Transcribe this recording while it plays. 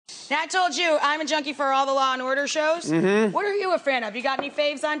Now, I told you, I'm a junkie for all the Law and Order shows. Mm-hmm. What are you a fan of? You got any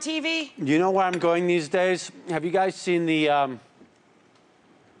faves on TV? You know where I'm going these days? Have you guys seen the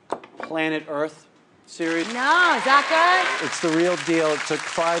Planet Earth series? No, is that good? It's the real deal. It took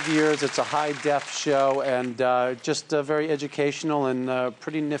 5 years. It's a high-def show and just very educational and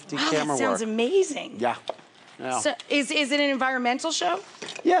pretty nifty camera that sounds work. amazing. Yeah. So, is it an environmental show?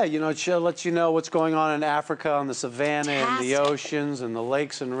 Yeah, you know, it lets you know what's going on in Africa, on the savannah, and the oceans, and the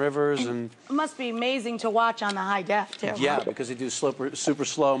lakes and rivers, and it must be amazing to watch on the high def, too. yeah, because they do super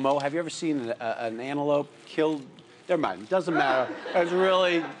slow-mo. Have you ever seen an antelope killed? Never mind, doesn't matter. It's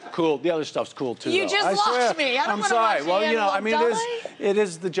really cool. The other stuff's cool, too, You though. just lost me. I don't I'm sorry. watch Well, you know, I mean, antelope it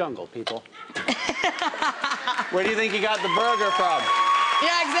is the jungle, people. Where do you think you got the burger from?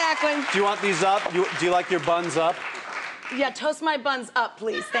 Yeah, exactly. Do you want these up? Do you like your buns up? Yeah, toast my buns up,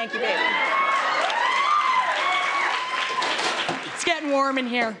 please. Thank you, baby. It's getting warm in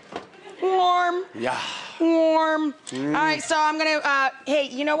here. Warm. Yeah. Warm. All right, so I'm gonna, hey,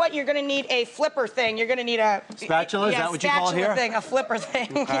 you know what? You're gonna need a flipper thing. You're gonna need a... Spatula? Is that what you call it here? Thing, a flipper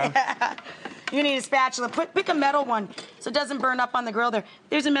thing. Okay. Yeah. You need a spatula. Pick a metal one so it doesn't burn up on the grill there.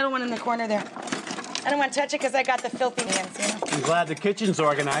 There's a metal one in the corner there. I don't want to touch it because I got the filthy hands, you know? I'm glad the kitchen's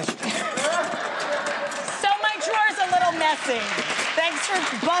organized. So my drawer's a little messy. Thanks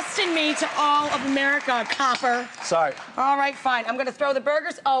for busting me to all of America, copper. Sorry. All right, fine. I'm going to throw the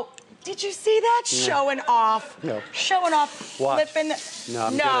burgers. Oh, did you see that? Yeah. Showing off. No. Showing off. Watch. Flipping. No,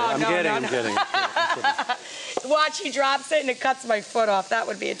 I'm kidding. I'm kidding. Watch, he drops it and it cuts my foot off. That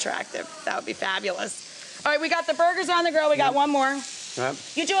would be attractive. That would be fabulous. All right, we got the burgers on the grill. We got one more. Yep.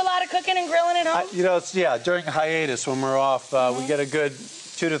 You do a lot of cooking and grilling at home? You know, yeah, during hiatus when we're off, we get a good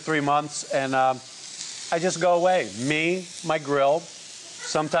 2 to 3 months, and I just go away. Me, my grill.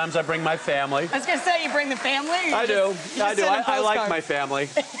 Sometimes I bring my family. I was going to say, you bring the family? I do. I like my family.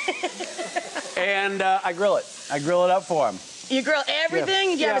 And I grill it. I grill it up for them. You grill everything?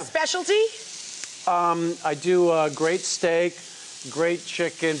 Yeah. Do you have a specialty? I do great steak, great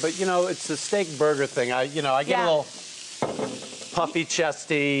chicken, but, you know, it's the steak burger thing. I get a little puffy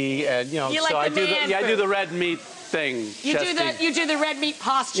chesty, and you know, you so like I do the red meat thing. You do the red meat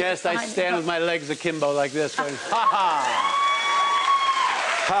posture. Yes, I stand with my legs akimbo like this, going, ha ha,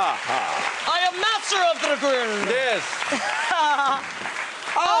 ha ha. I am master of the grill. This.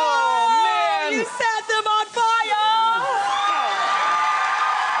 Oh man! You set them on fire.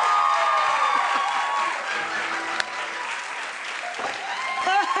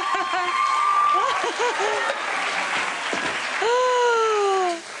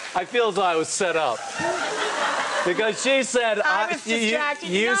 I feel as though I was set up. Because she said, I was distracted.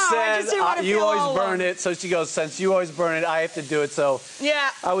 You said you always burn it, so she goes, since you always burn it, I have to do it, so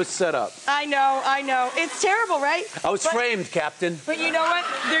yeah. I was set up. I know. It's terrible, right? I was framed, Captain. But you know what?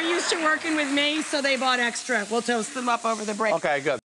 They're used to working with me, so they bought extra. We'll toast them up over the break. Okay, good.